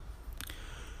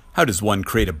How does one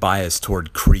create a bias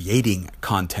toward creating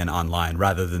content online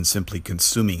rather than simply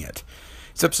consuming it?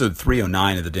 It's episode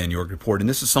 309 of the Dan York Report, and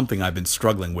this is something I've been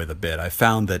struggling with a bit. I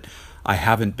found that I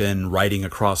haven't been writing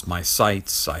across my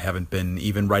sites. I haven't been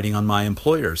even writing on my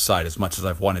employer's site as much as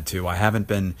I've wanted to. I haven't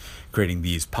been creating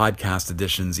these podcast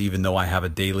editions, even though I have a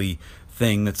daily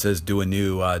thing that says do a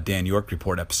new Dan York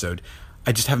Report episode.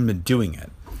 I just haven't been doing it.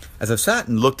 As I've sat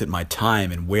and looked at my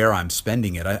time and where I'm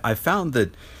spending it, I found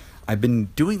that I've been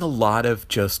doing a lot of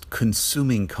just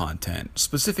consuming content,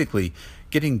 specifically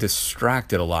getting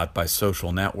distracted a lot by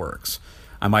social networks.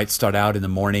 I might start out in the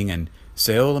morning and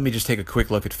say, oh, let me just take a quick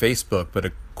look at Facebook, but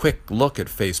a quick look at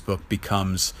Facebook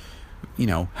becomes,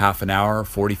 half an hour,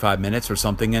 45 minutes or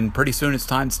something, and pretty soon it's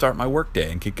time to start my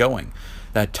workday and get going.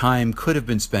 That time could have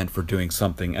been spent for doing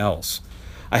something else.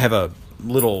 I have a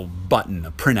little button,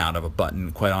 a printout of a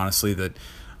button, quite honestly, that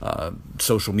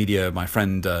social media, my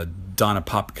friend Donna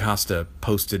Popcosta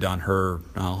posted on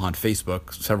on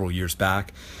Facebook several years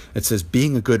back. It says,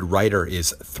 being a good writer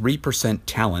is 3%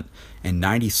 talent and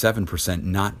 97%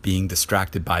 not being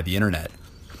distracted by the internet.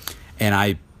 And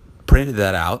I printed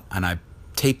that out and I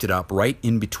taped it up right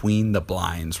in between the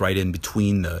blinds, right in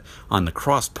between on the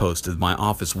cross post of my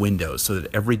office windows, so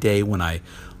that every day when I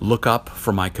look up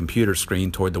from my computer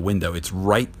screen toward the window, it's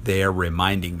right there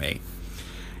reminding me.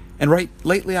 And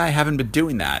lately I haven't been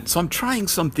doing that. So I'm trying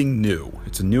something new.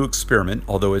 It's a new experiment,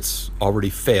 although it's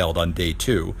already failed on day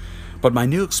 2. But my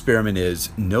new experiment is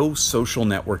no social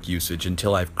network usage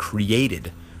until I've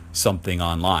created something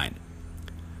online.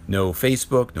 No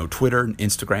Facebook, no Twitter,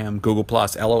 Instagram, Google+,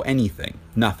 LO, anything.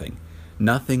 Nothing.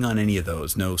 Nothing on any of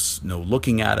those. No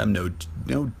looking at them,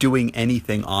 no doing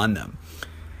anything on them.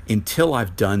 Until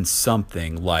I've done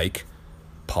something like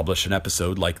publish an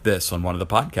episode like this on one of the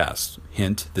podcasts.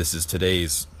 Hint, this is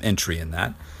today's entry in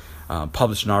that.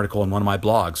 Publish an article on one of my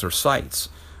blogs or sites.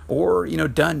 Or,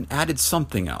 added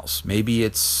something else. Maybe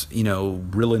it's,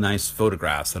 really nice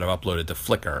photographs that I've uploaded to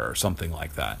Flickr or something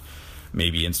like that.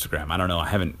 Maybe Instagram. I don't know. I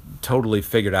haven't totally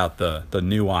figured out the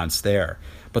nuance there.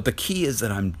 But the key is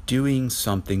that I'm doing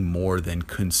something more than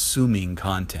consuming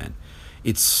content.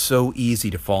 It's so easy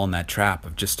to fall in that trap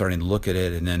of just starting to look at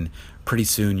it, and then pretty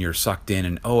soon you're sucked in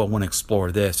and, I want to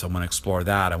explore this, I want to explore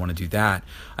that, I want to do that.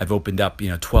 I've opened up,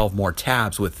 12 more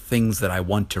tabs with things that I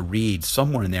want to read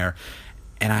somewhere in there,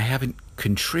 and I haven't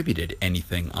contributed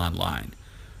anything online.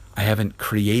 I haven't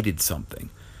created something.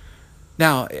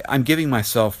 Now, I'm giving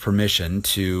myself permission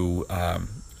to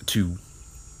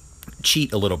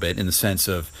cheat a little bit in the sense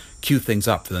of queue things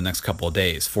up for the next couple of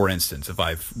days. For instance, if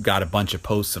I've got a bunch of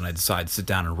posts and I decide to sit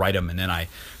down and write them and then I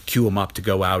queue them up to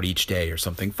go out each day or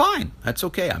something, fine, that's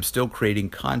okay. I'm still creating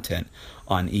content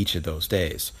on each of those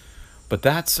days. But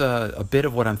that's a bit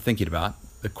of what I'm thinking about.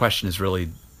 The question is really,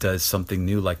 does something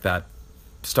new like that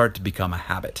start to become a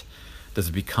habit? Does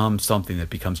it become something that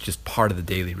becomes just part of the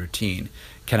daily routine?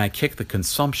 Can I kick the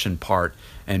consumption part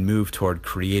and move toward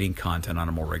creating content on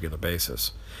a more regular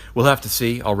basis? We'll have to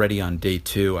see. Already on day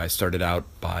 2, I started out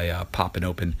by popping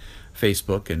open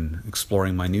Facebook and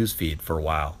exploring my news feed for a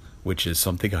while, which is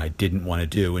something I didn't want to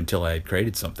do until I had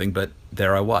created something, but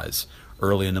there I was,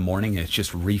 early in the morning, and it's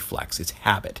just reflex, it's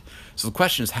habit. So the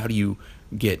question is, how do you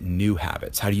get new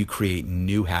habits? How do you create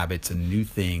new habits and new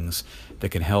things that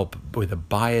can help with a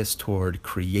bias toward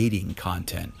creating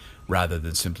content rather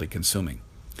than simply consuming?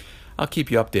 I'll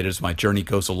keep you updated as my journey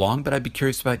goes along, but I'd be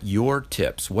curious about your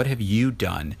tips. What have you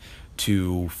done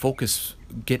to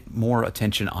get more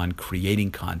attention on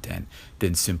creating content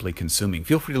than simply consuming?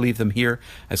 Feel free to leave them here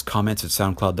as comments at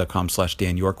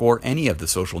soundcloud.com/Dan York or any of the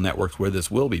social networks where this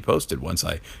will be posted once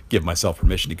I give myself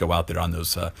permission to go out there on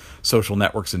those social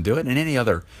networks and do it. And any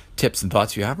other tips and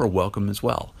thoughts you have are welcome as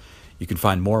well. You can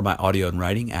find more of my audio and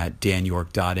writing at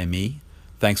danyork.me.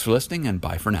 Thanks for listening, and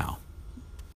bye for now.